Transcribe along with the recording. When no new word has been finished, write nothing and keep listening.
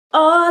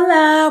All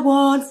I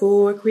want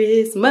for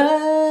Christmas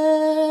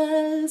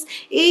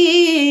is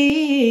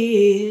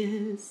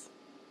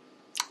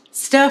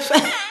stuff.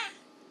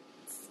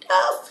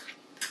 Stuff.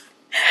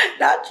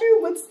 Not you,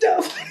 but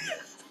stuff.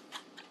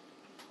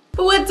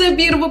 What's up,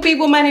 beautiful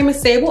people? My name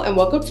is Sable and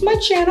welcome to my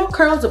channel,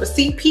 Curls of a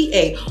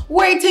CPA,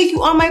 where I take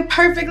you on my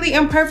perfectly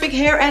imperfect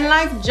hair and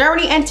life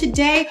journey. And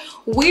today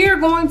we're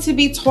going to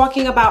be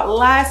talking about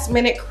last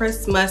minute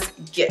Christmas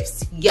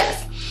gifts.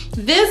 Yes,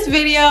 this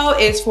video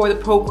is for the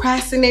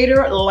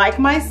procrastinator like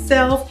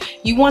myself.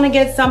 You want to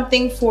get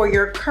something for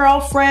your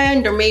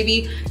girlfriend or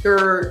maybe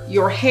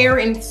your hair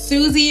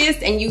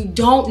enthusiast and you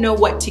don't know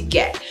what to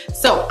get.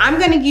 So I'm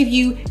going to give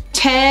you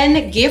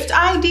 10 gift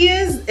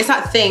ideas. It's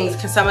not things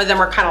because some of them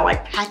are kind of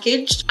like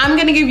packaged. I'm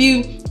gonna give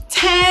you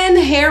 10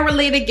 hair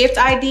related gift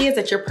ideas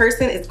that your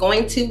person is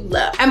going to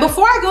love. And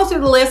before I go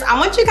through the list, I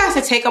want you guys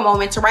to take a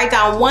moment to write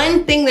down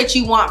one thing that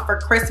you want for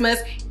Christmas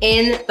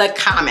in the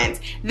comments.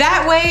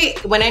 That way,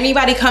 when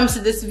anybody comes to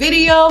this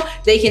video,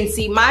 they can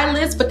see my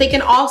list, but they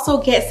can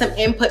also get some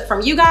input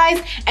from you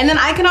guys. And then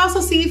I can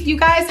also see if you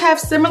guys have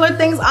similar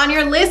things on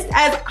your list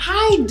as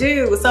I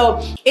do.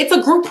 So it's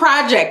a group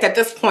project at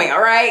this point,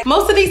 all right?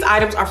 Most of these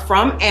items are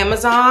from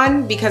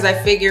Amazon because I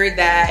figured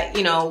that,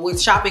 you know,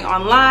 with shopping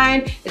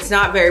online, it's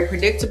not very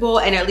predictable,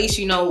 and at least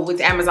you know with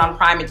Amazon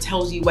Prime it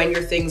tells you when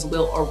your things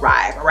will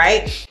arrive, all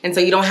right? And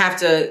so you don't have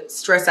to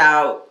stress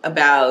out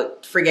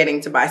about forgetting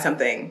to buy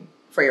something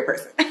for your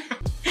person.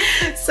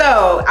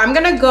 So I'm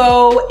gonna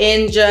go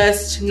in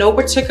just no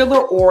particular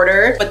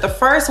order, but the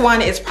first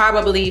one is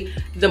probably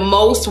the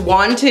most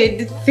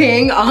wanted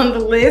thing on the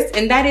list,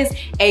 and that is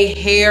a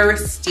hair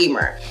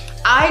steamer.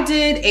 I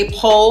did a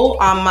poll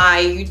on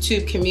my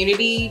YouTube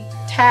community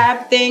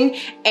tab thing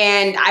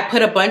and I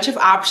put a bunch of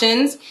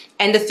options,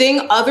 and the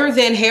thing other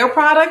than hair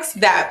products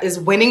that is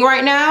winning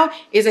right now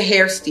is a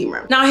hair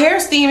steamer. Now, hair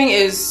steaming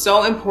is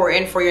so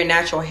important for your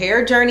natural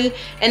hair journey,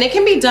 and it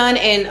can be done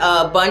in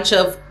a bunch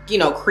of, you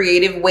know,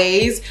 creative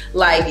ways.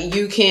 Like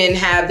you can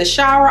have the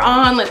shower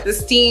on, let the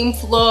steam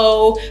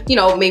flow, you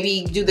know,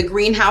 maybe do the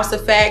greenhouse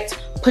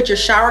effect, put your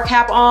shower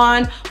cap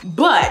on.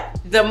 But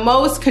the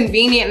most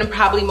convenient and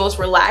probably most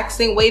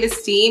relaxing way to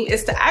steam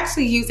is to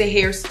actually use a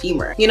hair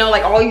steamer. You know,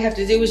 like all you have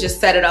to do is just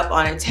set it up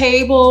on a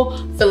table,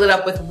 fill it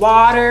up with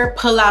water,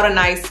 pull out a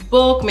nice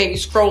book, maybe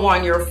scroll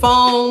on your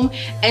phone,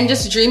 and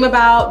just dream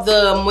about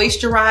the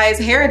moisturized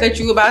hair that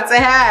you're about to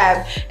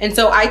have. And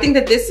so I think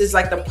that this is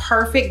like the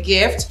perfect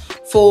gift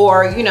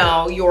for, you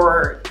know,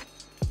 your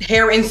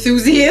hair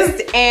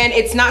enthusiast, and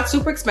it's not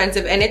super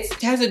expensive, and it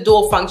has a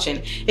dual function.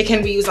 It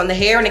can be used on the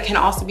hair and it can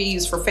also be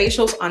used for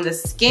facials on the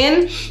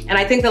skin. And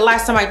I think the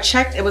last time I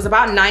checked, it was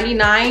about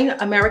 99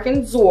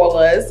 American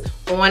Zolas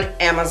on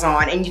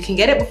Amazon, and you can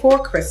get it before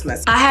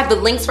Christmas. I have the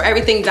links for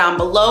everything down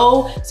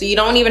below, so you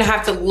don't even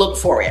have to look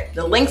for it.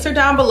 The links are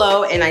down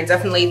below, and I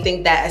definitely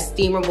think that a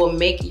steamer will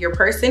make your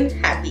person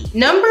happy.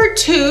 Number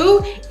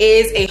 2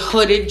 is a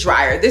hooded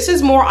dryer. This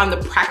is more on the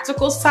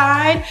practical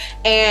side,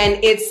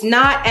 and it's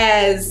not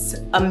as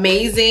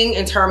amazing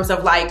in terms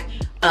of like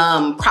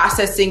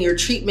processing your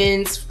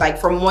treatments like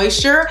for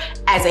moisture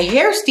as a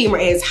hair steamer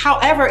is.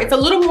 However, it's a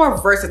little more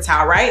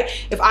versatile, right?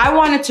 If I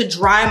wanted to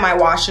dry my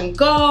wash and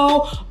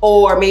go,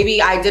 or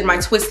maybe I did my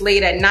twist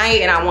late at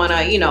night and I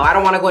wanna, you know, I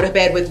don't wanna go to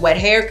bed with wet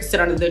hair, could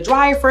sit under the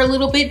dryer for a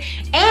little bit,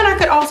 and I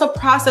could also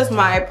process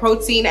my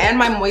protein and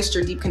my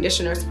moisture deep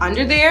conditioners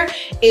under there.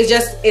 It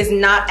just is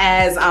not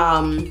as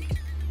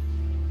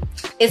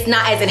it's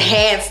not as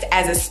enhanced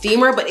as a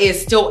steamer, but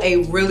it's still a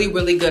really,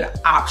 really good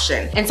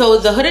option. And so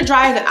the hooded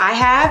dryer that I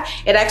have,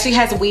 it actually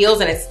has wheels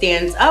and it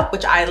stands up,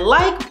 which I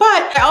like,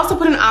 but I also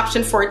put an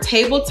option for a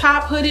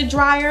tabletop hooded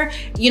dryer.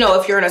 You know,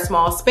 if you're in a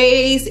small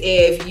space,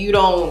 if you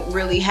don't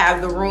really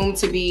have the room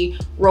to be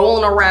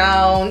rolling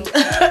around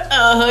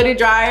a hooded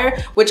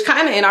dryer, which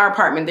kind of in our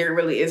apartment, there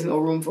really is no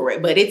room for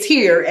it, but it's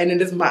here and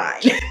it is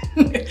mine.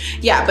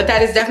 Yeah, but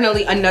that is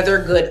definitely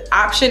another good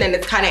option, and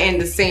it's kind of in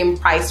the same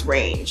price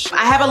range.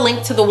 I have a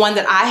link to the one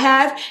that I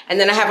have, and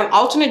then I have an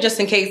alternate just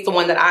in case the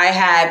one that I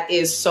have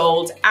is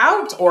sold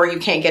out or you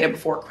can't get it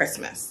before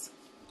Christmas.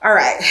 All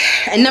right,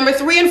 and number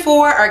 3 and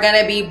 4 are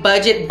gonna be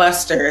budget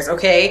busters,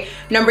 okay?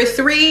 Number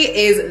 3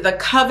 is the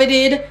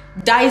coveted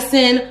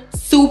DYSON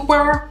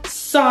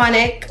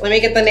SUPERSONIC, let me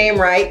get the name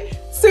right,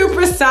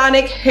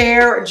 SUPERSONIC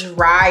hair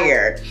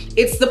dryer.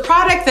 It's the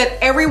product that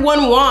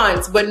everyone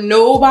wants, but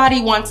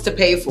nobody wants to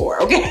pay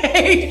for,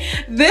 okay?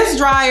 This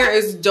dryer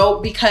is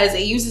dope because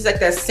it uses like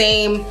that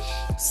same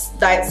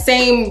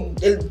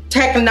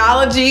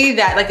technology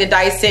that like the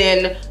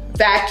Dyson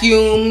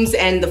vacuums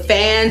and the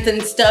fans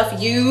and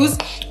stuff use.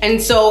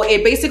 And so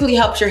it basically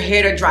helps your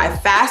hair to dry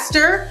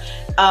faster.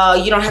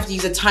 You don't have to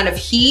use a ton of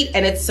heat,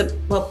 and it's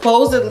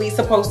supposedly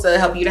supposed to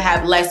help you to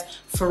have less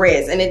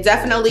frizz, and it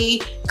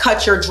definitely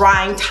cuts your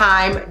drying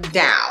time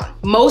down.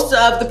 Most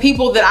of the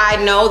people that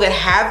I know that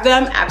have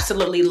them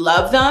absolutely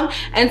love them,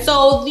 and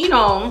so, you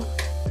know,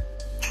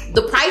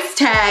 the price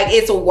tag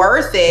is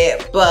worth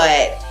it,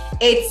 but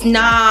it's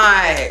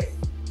not,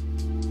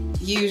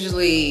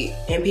 usually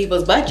in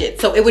people's budget.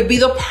 So it would be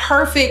the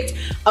perfect,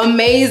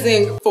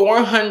 amazing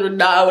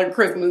 $400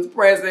 Christmas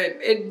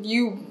present. And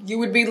you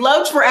would be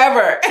loved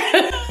forever.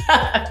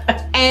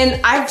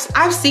 And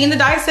I've seen the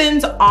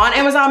Dysons on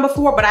Amazon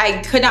before, but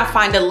I could not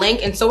find a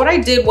link. And so what I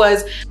did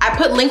was I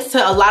put links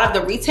to a lot of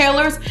the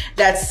retailers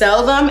that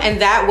sell them.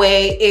 And that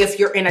way, if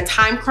you're in a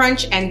time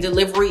crunch and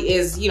delivery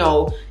is, you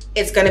know,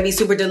 it's gonna be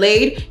super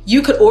delayed,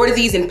 you could order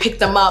these and pick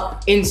them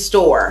up in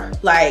store.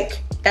 Like,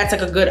 that's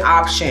like a good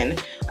option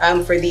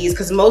for these,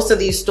 because most of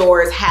these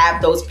stores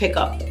have those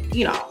pickup,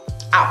 you know,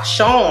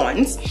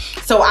 options.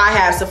 So I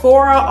have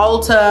Sephora,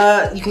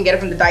 Ulta, you can get it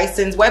from the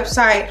Dyson's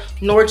website,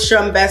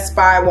 Nordstrom, Best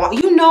Buy,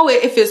 you know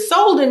it. If it's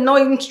sold in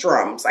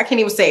Nordstrom's, I can't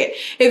even say it.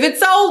 If it's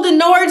sold in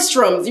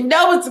Nordstrom's, you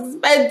know it's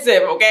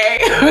expensive,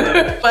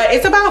 okay? But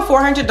it's about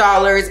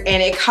 $400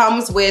 and it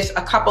comes with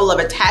a couple of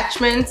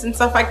attachments and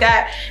stuff like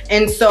that.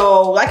 And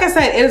so, like I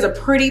said, it is a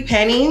pretty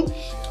penny,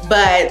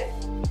 but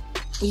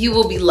you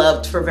will be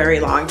loved for a very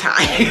long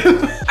time.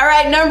 All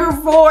right, number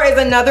 4 is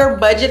another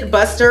budget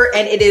buster,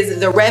 and it is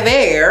the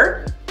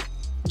REVAIR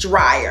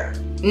dryer.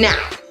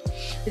 Now,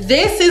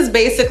 this is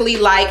basically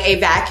like a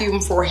vacuum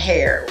for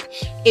hair.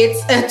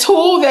 It's a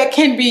tool that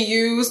can be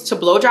used to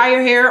blow dry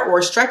your hair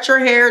or stretch your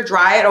hair,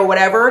 dry it or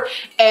whatever.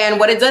 And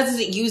what it does is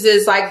it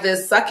uses like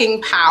this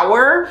sucking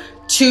power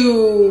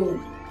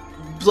to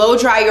blow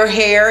dry your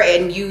hair,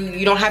 and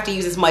you don't have to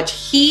use as much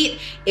heat.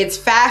 It's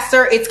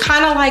faster. It's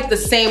kind of like the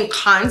same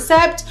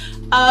concept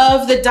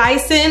of the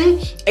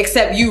Dyson,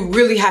 except you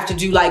really have to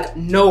do like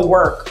no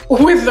work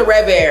with the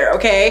REVAIR,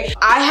 okay?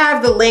 I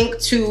have the link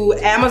to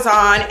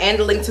Amazon and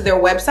the link to their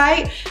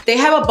website. They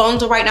have a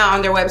bundle right now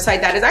on their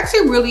website that is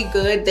actually really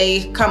good.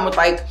 They come with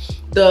like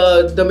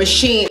the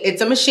machine.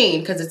 It's a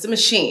machine because it's a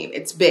machine.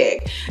 It's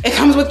big. It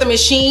comes with the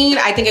machine.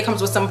 I think it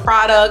comes with some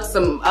products,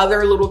 some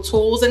other little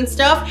tools and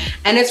stuff.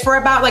 And it's for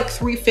about like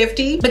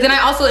 $3.50. But then I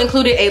also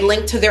included a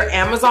link to their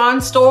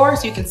Amazon store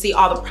so you can see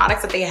all the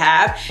products that they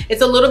have.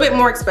 It's a little bit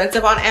more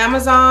expensive on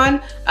Amazon,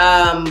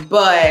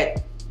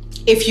 but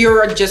if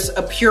you're just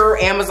a pure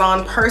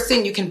Amazon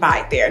person, you can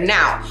buy it there.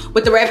 Now,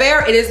 with the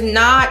REVAIR, it is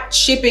not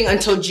shipping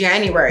until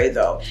January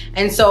though.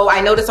 And so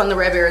I noticed on the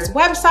REVAIR's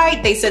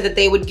website, they said that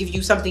they would give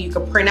you something you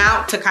could print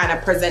out to kind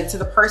of present to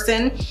the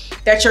person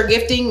that you're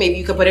gifting. Maybe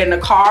you could put it in a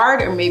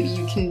card, or maybe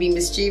you can be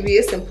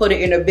mischievous and put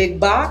it in a big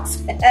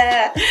box.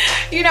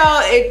 You know,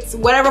 it's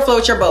whatever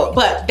floats your boat,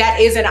 but that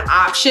is an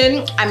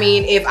option. I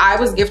mean, if I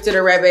was gifted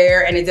a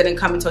REVAIR and it didn't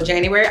come until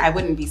January, I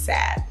wouldn't be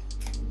sad,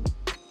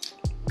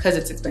 because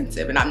it's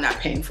expensive and I'm not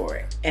paying for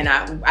it. And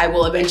I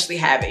will eventually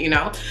have it, you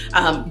know?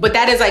 But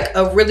that is like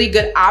a really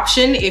good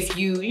option if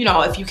you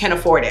know, if you can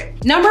afford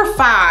it. Number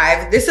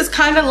 5, this is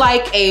kind of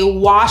like a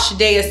wash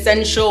day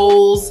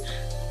essentials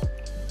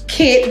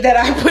kit that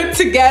I put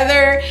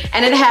together,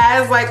 and it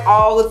has like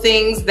all the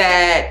things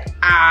that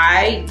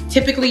I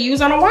typically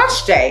use on a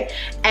wash day.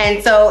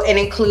 And so it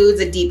includes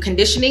a deep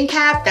conditioning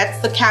cap.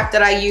 That's the cap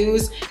that I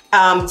use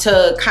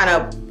to kind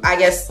of, I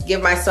guess,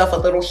 give myself a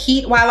little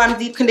heat while I'm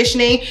deep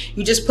conditioning.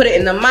 You just put it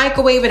in the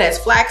microwave. It has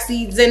flax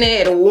seeds in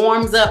it. It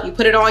warms up. You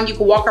put it on. You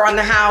can walk around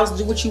the house,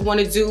 do what you want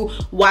to do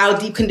while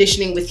deep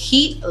conditioning with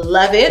heat.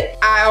 Love it.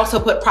 I also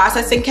put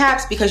processing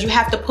caps, because you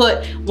have to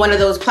put one of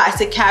those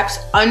plastic caps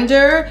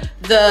under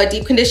the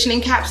deep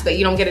conditioning cap so that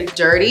you don't get it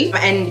dirty.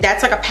 And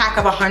that's like a pack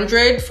of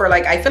 100 for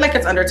like, I feel like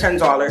it's under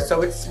 $10,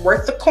 so it's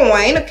worth the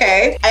coin,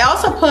 okay? I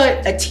also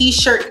put a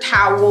t-shirt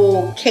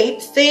towel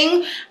cape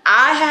thing.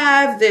 I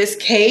have this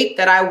cape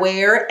that I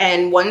wear,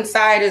 and one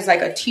side is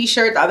like a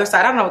t-shirt, the other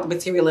side, I don't know what the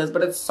material is,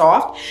 but it's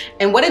soft.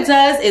 And what it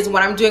does is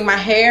when I'm doing my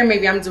hair,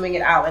 maybe I'm doing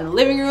it out in the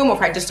living room, or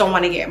if I just don't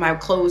want to get my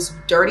clothes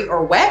dirty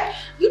or wet,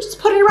 you just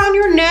put it around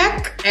your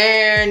neck,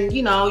 and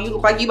you know, you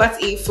look like you about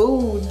to eat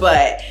food,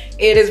 but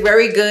it is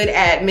very good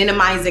at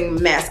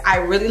minimizing mess. I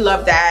really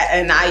love that,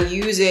 and I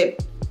use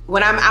it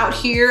when I'm out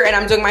here and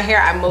I'm doing my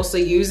hair. I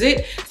mostly use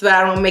it so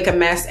that I don't make a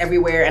mess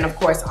everywhere, and of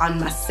course on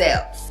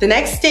myself. The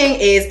next thing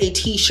is a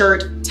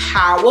t-shirt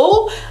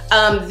towel.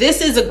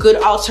 This is a good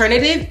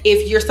alternative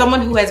if you're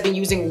someone who has been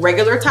using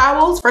regular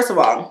towels. First of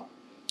all,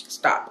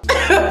 stop.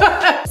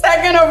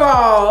 Second of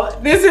all,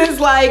 this is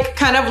like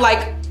kind of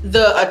like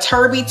a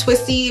turby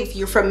twisty, if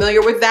you're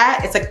familiar with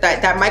that. It's like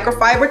that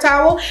microfiber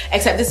towel,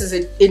 except this is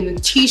in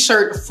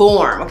t-shirt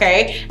form,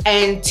 okay?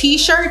 And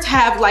t-shirts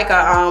have like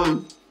a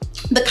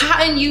the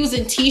cotton used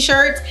in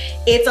t-shirts,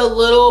 it's a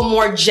little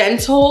more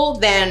gentle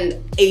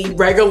than a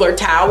regular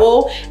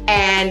towel,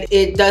 and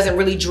it doesn't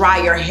really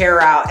dry your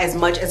hair out as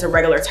much as a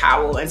regular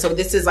towel. And so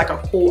this is like a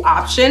cool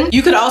option.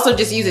 You could also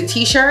just use a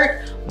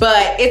t-shirt,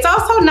 but it's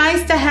also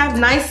nice to have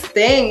nice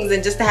things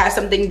and just to have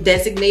something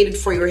designated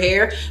for your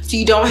hair, so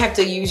you don't have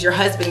to use your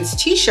husband's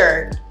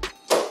t-shirt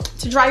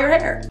to dry your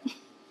hair.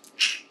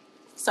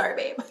 Sorry,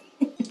 babe.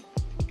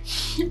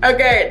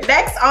 Okay,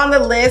 next on the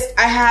list,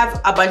 I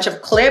have a bunch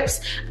of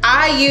clips.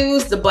 I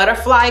use the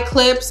butterfly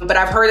clips, but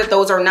I've heard that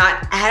those are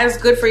not as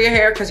good for your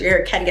hair because your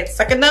hair can get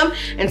stuck in them.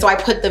 And so I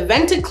put the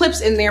vented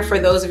clips in there for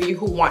those of you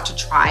who want to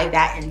try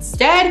that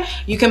instead.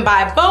 You can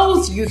buy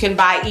both, you can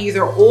buy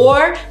either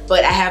or,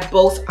 but I have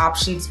both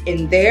options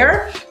in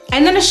there.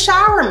 And then a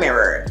shower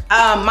mirror.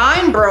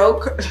 Mine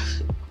broke.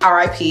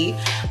 RIP,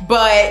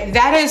 but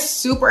that is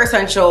super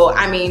essential.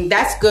 I mean,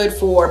 that's good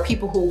for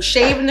people who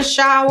shave in the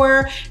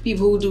shower,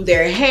 people who do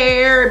their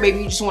hair, maybe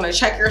you just want to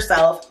check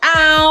yourself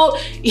out,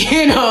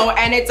 you know,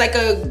 and it's like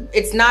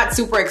it's not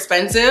super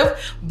expensive,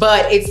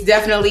 but it's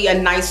definitely a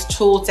nice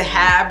tool to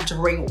have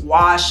during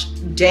wash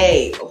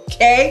day,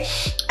 okay?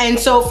 And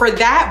so for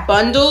that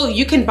bundle,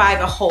 you can buy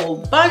the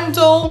whole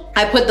bundle.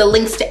 I put the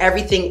links to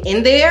everything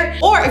in there.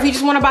 Or if you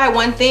just want to buy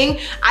one thing,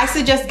 I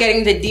suggest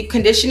getting the deep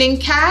conditioning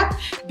cap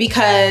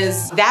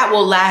because that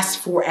will last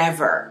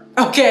forever.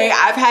 Okay,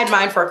 I've had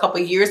mine for a couple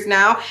years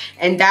now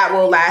and that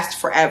will last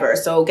forever.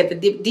 So get the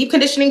deep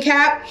conditioning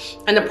cap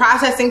and the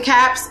processing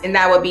caps and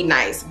that would be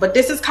nice. But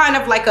this is kind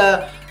of like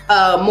a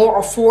more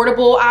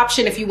affordable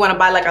option if you want to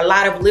buy like a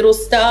lot of little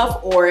stuff,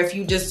 or if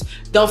you just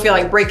don't feel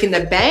like breaking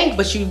the bank,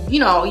 but you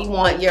know, you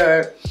want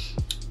your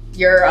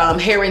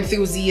hair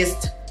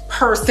enthusiast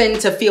person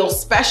to feel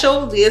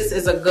special. This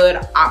is a good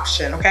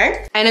option,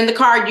 okay? And in the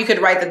card, you could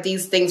write that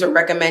these things are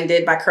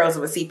recommended by Curls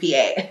of a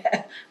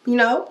CPA. You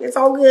know, it's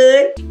all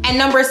good. And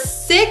number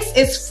 6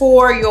 is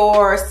for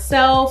your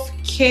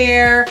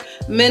self-care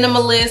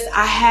minimalist.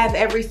 I have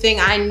everything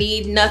I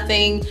need,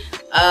 nothing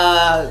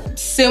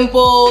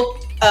simple,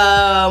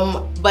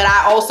 but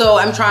I also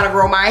am trying to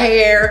grow my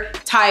hair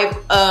type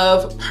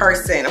of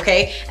person,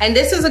 okay? And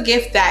this is a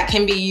gift that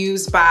can be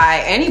used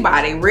by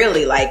anybody,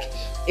 really. Like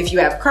if you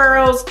have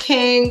curls,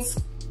 kinks,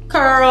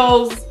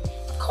 curls,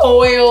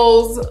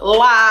 coils,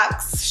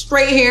 locks,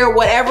 straight hair,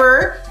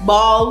 whatever,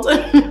 bald.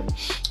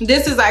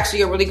 This is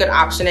actually a really good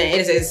option, and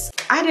it is,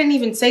 I didn't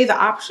even say the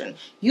option.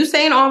 You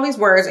saying all these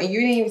words and you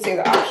didn't even say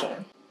the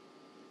option.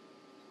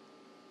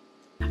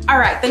 All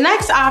right, the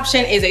next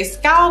option is a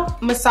scalp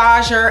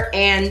massager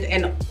and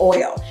an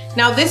oil.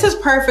 Now this is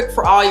perfect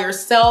for all your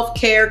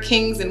self-care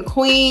kings and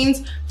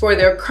queens, for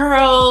their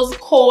curls,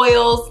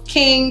 coils,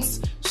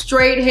 kinks,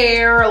 straight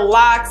hair,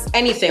 locks,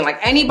 anything. Like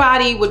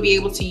anybody would be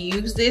able to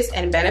use this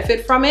and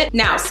benefit from it.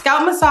 Now,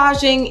 scalp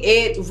massaging,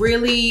 it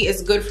really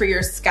is good for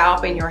your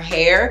scalp and your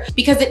hair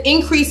because it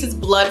increases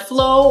blood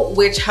flow,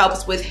 which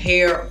helps with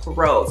hair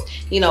growth.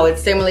 You know, it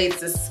stimulates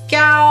the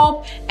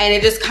scalp and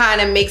it just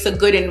kind of makes a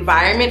good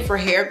environment for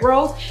hair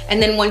growth.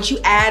 And then once you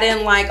add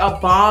in like a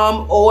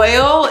balm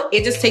oil,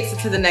 it just takes it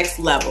to the next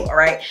level, all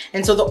right?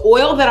 And so the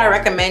oil that I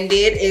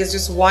recommended is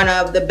just one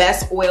of the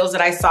best oils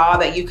that I saw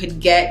that you could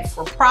get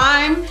for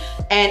Prime.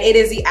 And it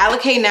is the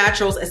Meloche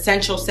Naturals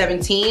Essential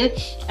 17.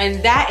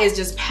 And that is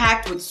just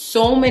packed with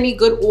so many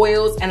good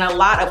oils and a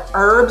lot of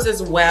herbs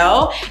as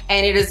well.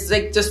 And it is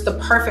like just the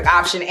perfect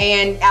option.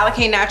 And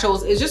Meloche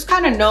Naturals is just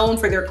kind of known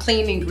for their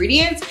clean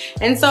ingredients.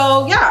 And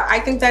so, yeah, I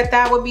think that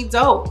that would be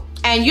dope.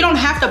 And you don't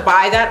have to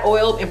buy that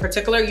oil in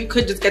particular. You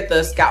could just get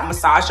the scalp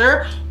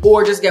massager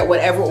or just get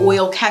whatever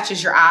oil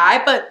catches your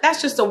eye. But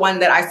that's just the one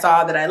that I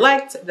saw that I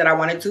liked, that I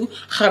wanted to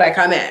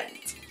recommend.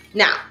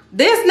 Now,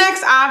 this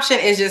next option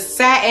is just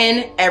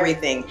satin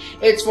everything.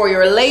 It's for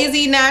your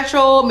lazy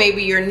natural,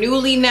 maybe your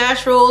newly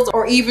naturals,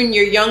 or even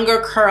your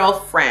younger curl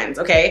friends,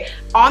 okay?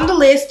 On the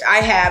list, I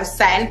have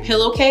satin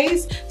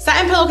pillowcase.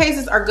 Satin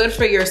pillowcases are good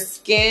for your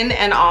skin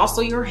and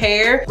also your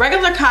hair.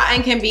 Regular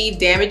cotton can be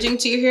damaging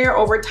to your hair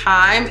over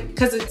time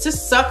because it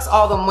just sucks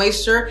all the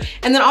moisture.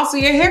 And then also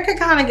your hair can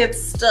kind of get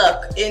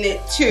stuck in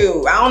it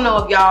too. I don't know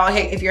if y'all,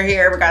 if your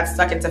hair ever got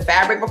stuck into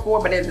fabric before,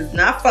 but it is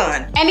not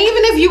fun. And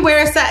even if you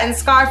wear a satin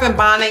scarf and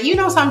bonnet, you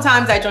know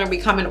sometimes that joint be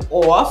coming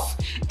off.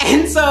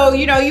 And so,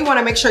 you know, you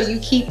wanna make sure you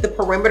keep the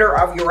perimeter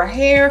of your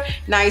hair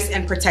nice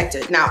and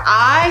protected. Now,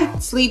 I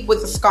sleep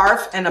with a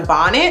scarf and a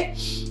bonnet.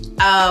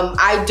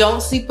 I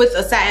don't sleep with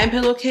a satin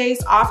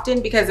pillowcase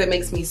often because it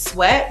makes me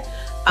sweat.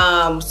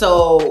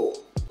 So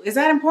is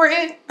that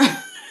important?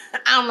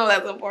 I don't know if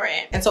that's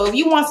important. And so if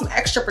you want some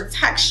extra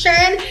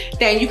protection,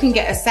 then you can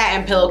get a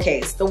satin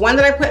pillowcase. The one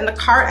that I put in the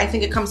cart, I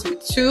think it comes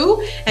with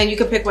 2, and you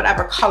can pick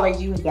whatever color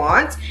you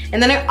want.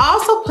 And then I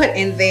also put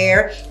in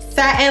there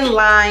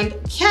satin-lined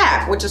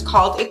cap, which is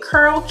called a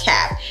curl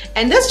cap.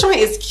 And this joint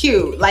is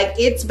cute. Like,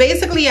 it's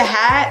basically a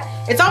hat.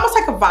 It's almost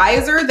like a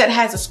visor that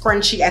has a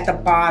scrunchie at the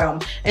bottom.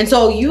 And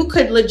so you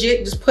could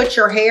legit just put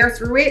your hair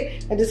through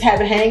it and just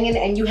have it hanging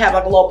and you have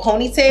like a little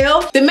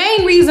ponytail. The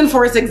main reason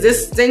for its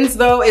existence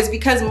though is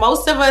because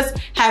most of us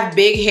have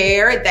big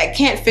hair that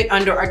can't fit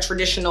under a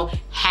traditional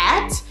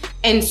hat.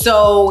 And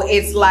so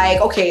it's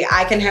like, okay,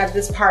 I can have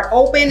this part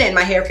open and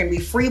my hair can be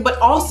free, but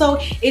also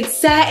it's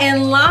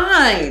satin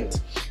lined.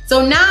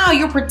 So now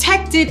you're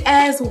protected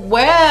as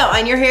well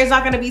and your hair is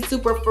not gonna be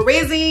super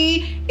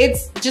frizzy.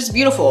 It's just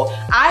beautiful.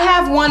 I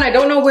have one, I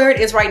don't know where it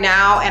is right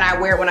now, and I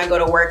wear it when I go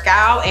to work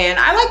out and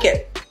I like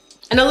it.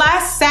 And the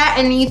last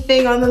satiny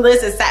thing on the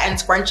list is satin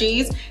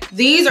scrunchies.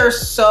 These are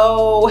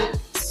so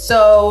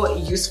so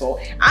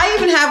useful. I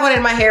even have one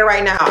in my hair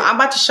right now. I'm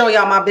about to show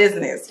y'all my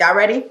business. Y'all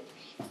ready?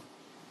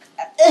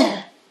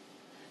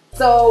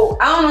 So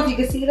I don't know if you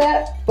can see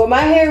that, but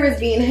my hair is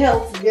being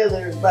held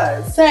together by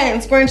a satin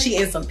scrunchie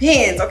and some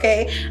pins,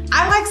 okay?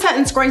 I like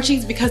satin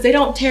scrunchies because they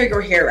don't tear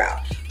your hair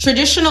out.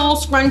 Traditional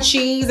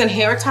scrunchies and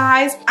hair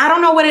ties, I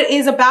don't know what it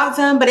is about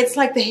them, but it's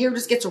like the hair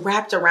just gets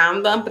wrapped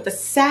around them. But the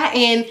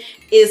satin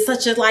is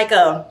such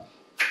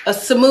a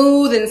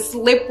smooth and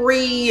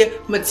slippery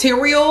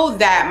material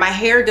that my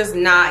hair does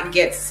not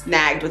get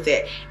snagged with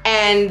it.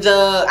 And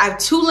I have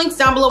 2 links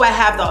down below. I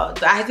have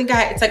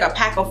it's like a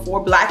pack of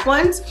 4 black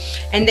ones,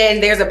 and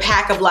then there's a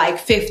pack of like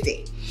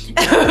 50.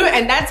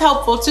 And that's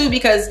helpful too,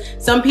 because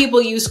some people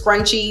use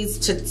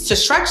scrunchies to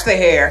stretch the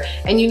hair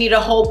and you need a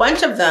whole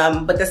bunch of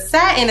them. But the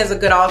satin is a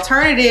good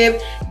alternative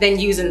than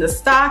using the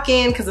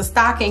stocking, because the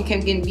stocking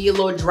can be a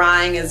little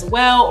drying as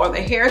well, or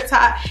the hair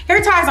tie.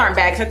 Hair ties aren't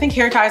bad because I think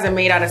hair ties are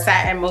made out of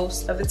satin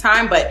most of the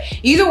time, but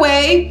either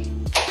way,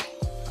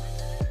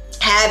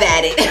 have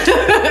at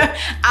it.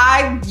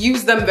 I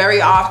use them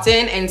very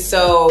often, and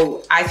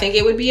so I think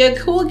it would be a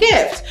cool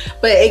gift,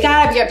 but it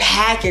gotta be a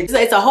package.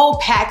 It's a whole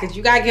package.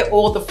 You gotta get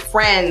all the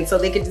friends so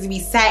they could just be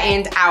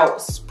satined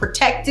out,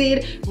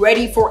 protected,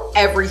 ready for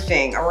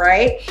everything, all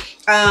right?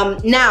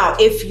 Now,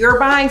 if you're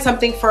buying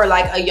something for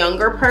like a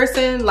younger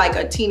person, like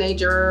a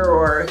teenager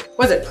or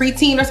was it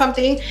preteen or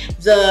something,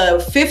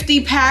 the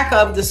 50 pack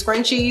of the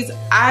scrunchies,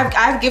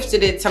 I've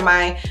gifted it to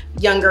my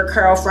younger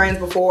curl friends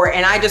before,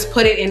 and I just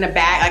put it in a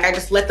bag. Like I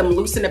just let them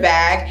loose in the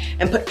bag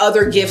and put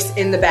other gifts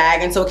in the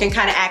bag, and so it can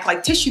kind of act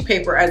like tissue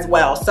paper as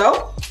well.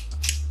 So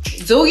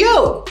do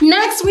you.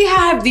 Next, we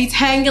have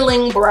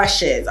detangling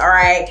brushes, all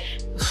right?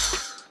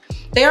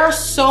 There are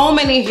so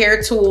many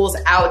hair tools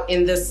out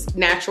in this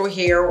natural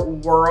hair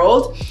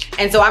world.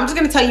 And so I'm just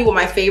gonna tell you what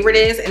my favorite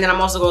is, and then I'm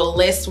also gonna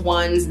list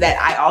ones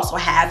that I also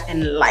have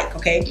and like,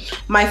 okay?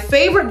 My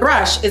favorite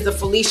brush is the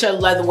Felicia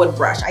Leatherwood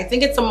brush. I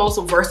think it's the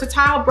most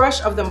versatile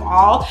brush of them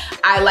all.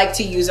 I like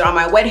to use it on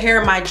my wet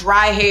hair, my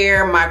dry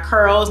hair, my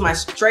curls, my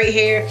straight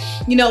hair.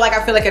 You know, like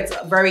I feel like it's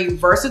very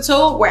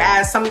versatile,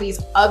 whereas some of these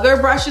other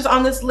brushes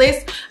on this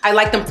list, I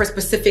like them for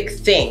specific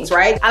things,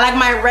 right? I like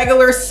my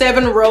regular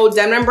 7-row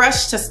Denman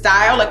brush to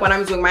style. Like when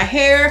I'm doing my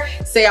hair,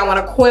 say I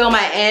want to coil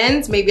my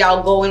ends, maybe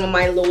I'll go in with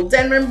my little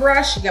Denman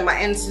brush, get my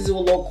ends to do a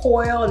little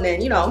coil, and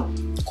then, you know,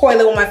 coil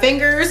it with my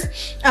fingers.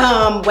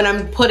 When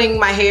I'm putting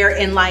my hair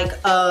in like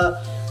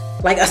a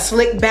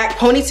slick back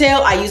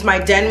ponytail, I use my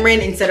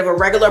Denman instead of a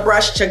regular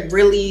brush to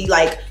really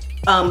like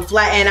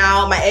flatten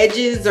out my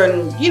edges.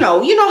 And you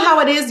know how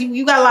it is.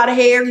 You got a lot of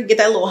hair, you get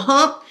that little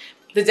hump.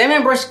 The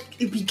Denman brush,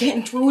 it be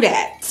getting through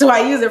that. So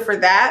I use it for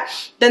that.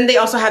 Then they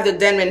also have the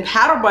Denman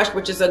paddle brush,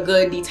 which is a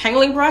good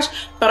detangling brush,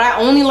 but I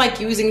only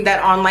like using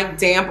that on like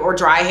damp or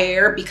dry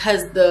hair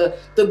because the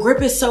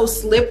grip is so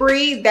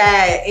slippery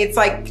that it's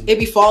like, it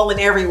be falling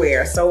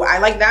everywhere. So I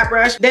like that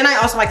brush. Then I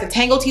also like the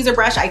Tangle Teaser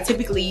brush. I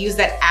typically use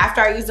that after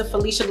I use the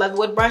Felicia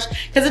Leatherwood brush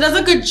because it does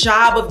a good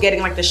job of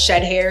getting like the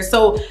shed hair.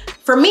 So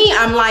for me,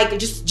 I'm like,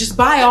 just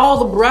buy all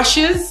the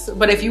brushes,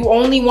 but if you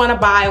only wanna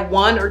buy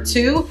 1 or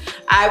 2,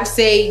 I would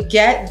say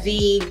get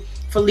the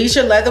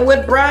Felicia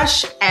Leatherwood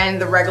brush and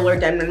the regular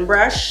Denman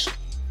brush.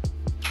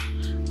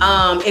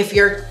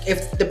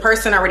 If the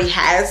person already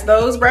has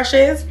those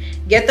brushes,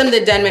 get them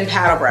the Denman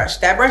paddle brush.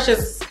 That brush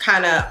is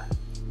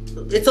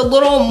it's a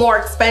little more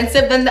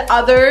expensive than the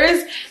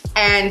others,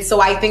 and so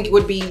I think it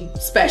would be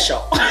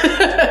special.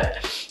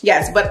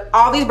 Yes, but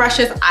all these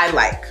brushes I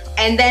like.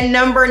 And then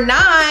number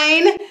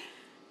 9,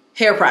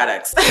 hair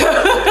products.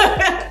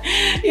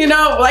 You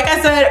know, like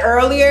I said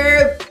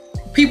earlier,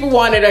 people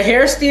wanted a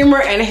hair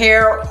steamer and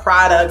hair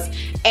products.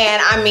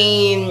 And I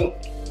mean,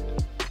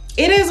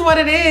 it is what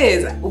it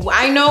is.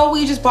 I know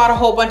we just bought a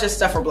whole bunch of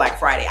stuff for Black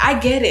Friday. I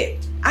get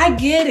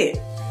it.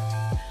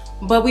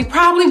 But we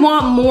probably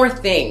want more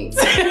things.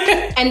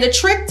 And the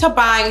trick to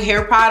buying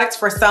hair products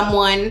for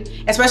someone,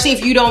 especially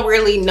if you don't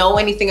really know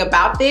anything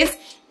about this,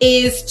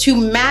 is to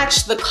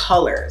match the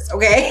colors,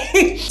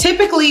 okay?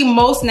 Typically,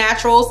 most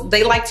naturals,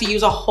 they like to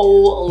use a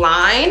whole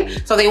line.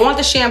 So they want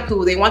the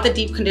shampoo, they want the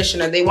deep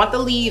conditioner, they want the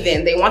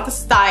leave-in, they want the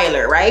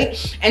styler,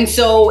 right? And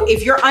so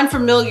if you're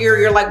unfamiliar,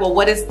 you're like, well,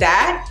 what is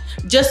that?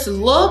 Just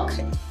look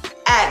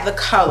at the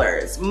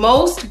colors.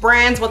 Most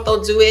brands, what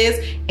they'll do is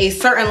a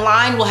certain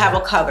line will have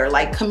a color,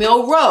 like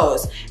Camille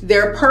Rose.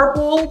 Their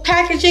purple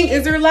packaging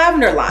is their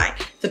lavender line.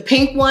 The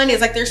pink one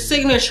is like their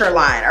signature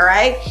line, all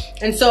right?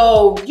 And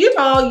so, you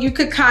know, you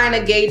could kind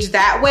of gauge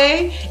that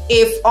way.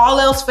 If all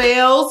else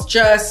fails,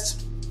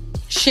 just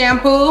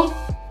shampoo,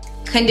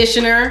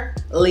 conditioner,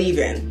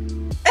 leave-in.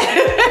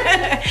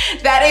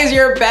 That is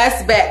your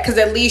best bet, because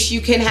at least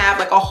you can have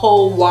like a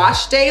whole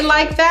wash day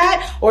like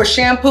that, or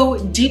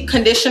shampoo, deep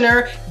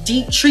conditioner,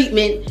 deep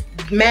treatment,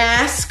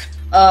 mask,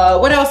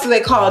 what else do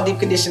they call deep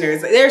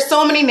conditioners? There's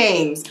so many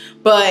names,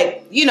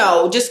 but you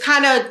know, just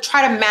kind of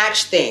try to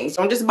match things.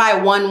 Don't just buy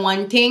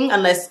one thing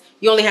unless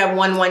you only have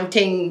one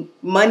thing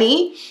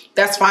money.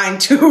 That's fine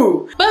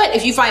too. But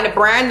if you find a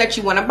brand that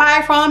you want to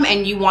buy from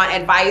and you want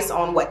advice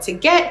on what to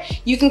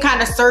get, you can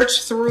kind of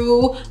search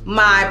through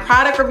my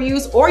product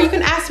reviews, or you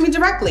can ask me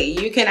directly.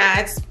 You can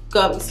ask,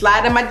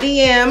 slide in my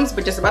DMs,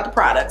 but just about the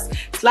products.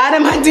 Slide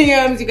in my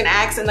DMs, you can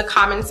ask in the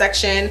comment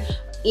section.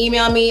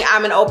 Email me,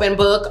 I'm an open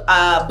book.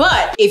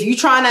 But if you're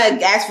trying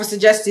to ask for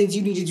suggestions,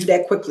 you need to do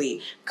that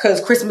quickly because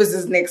Christmas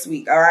is next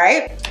week, all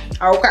right?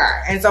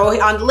 Okay, and so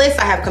on the list,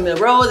 I have Camille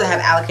Rose, I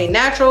have Allocate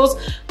Naturals,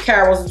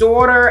 Carol's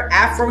Daughter,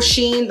 Afro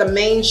Sheen, The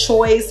Main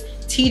Choice,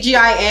 TGIN,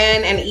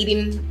 and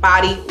Eating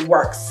Body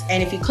Works.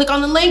 And if you click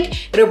on the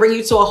link, it'll bring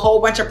you to a whole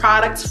bunch of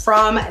products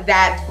from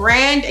that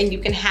brand and you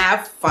can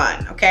have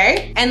fun,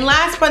 okay? And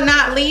last but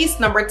not least,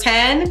 number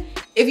 10,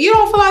 if you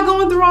don't feel like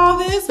going through all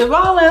this, if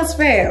all else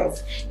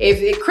fails,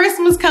 if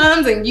Christmas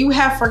comes and you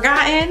have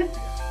forgotten,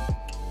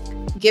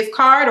 gift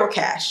card or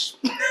cash.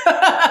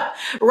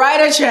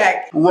 Write a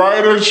check.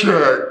 Write a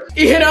check.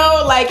 You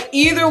know, like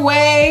either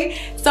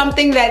way,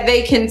 something that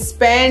they can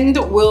spend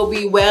will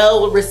be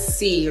well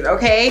received,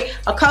 okay?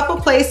 A couple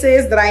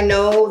places that I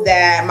know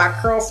that my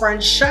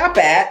girlfriends shop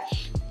at: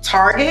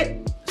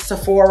 Target,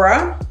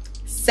 Sephora,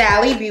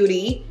 Sally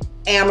Beauty,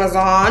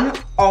 Amazon,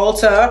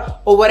 Ulta,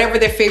 or whatever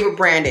their favorite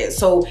brand is.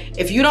 So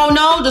if you don't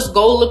know, just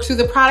go look through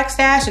the product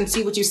stash and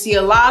see what you see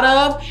a lot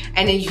of,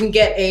 and then you can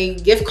get a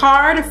gift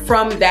card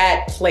from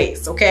that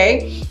place,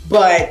 okay?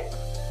 But,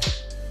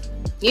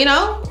 you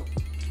know,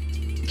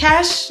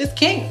 cash is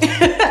king.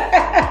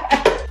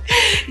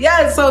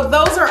 Yeah, so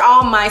those are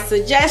all my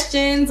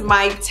suggestions,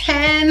 my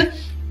 10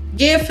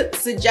 gift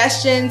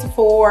suggestions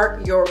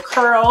for your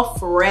curl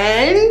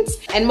friends.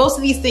 And most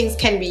of these things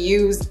can be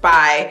used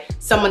by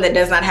someone that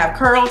does not have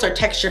curls or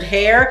textured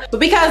hair.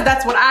 But because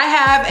that's what I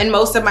have and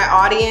most of my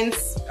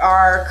audience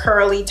are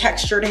curly,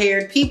 textured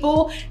haired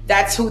people,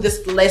 that's who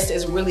this list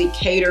is really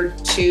catered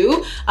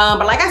to.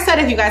 But like I said,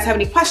 if you guys have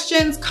any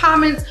questions,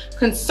 comments,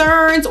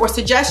 concerns, or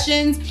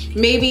suggestions,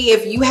 maybe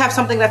if you have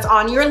something that's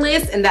on your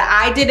list and that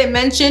I didn't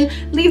mention,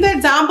 leave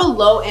that down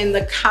below in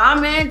the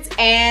comments.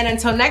 And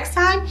until next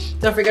time,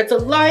 don't forget to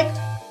like,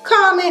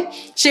 comment,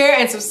 share,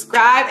 and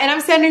subscribe. And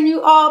I'm sending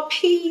you all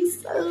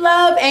peace,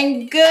 love,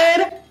 and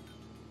good.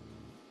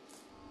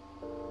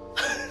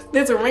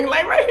 There's a ring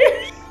light right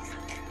here.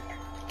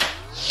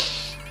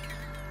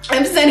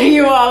 I'm sending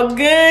you all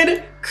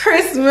good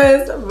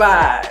Christmas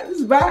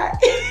vibes. Bye.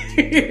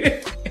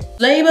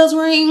 Sleigh bells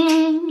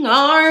ring,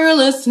 are you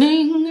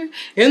listening?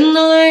 In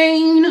the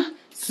lane,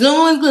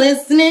 snow is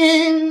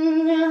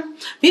glistening.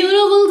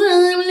 Beautiful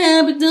time,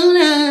 happy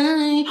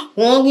tonight,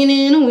 walking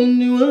in a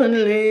windy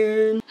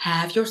wonderland.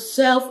 Have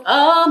yourself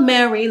a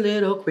merry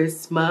little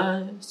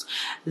Christmas.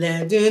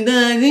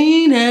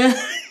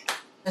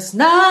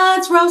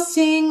 Chestnuts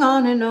roasting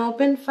on an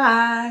open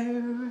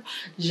fire.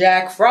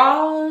 Jack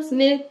Frost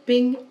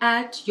nipping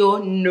at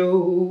your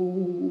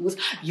nose.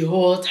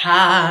 Your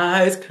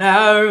ties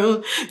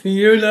carol,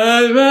 your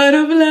life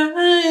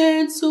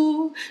butterfly,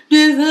 so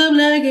dress up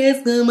like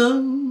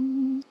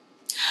Eskimos.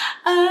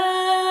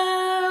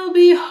 I'll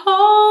be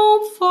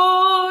home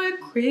for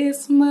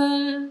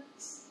Christmas.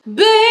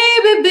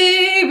 Baby,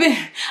 baby,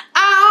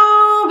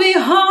 I'll be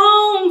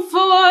home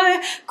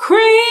for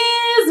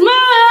Christmas.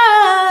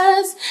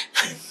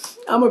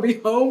 I'm gonna be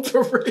home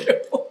for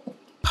real.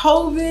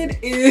 COVID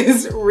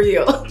is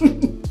real.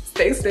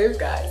 Stay safe,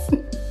 guys.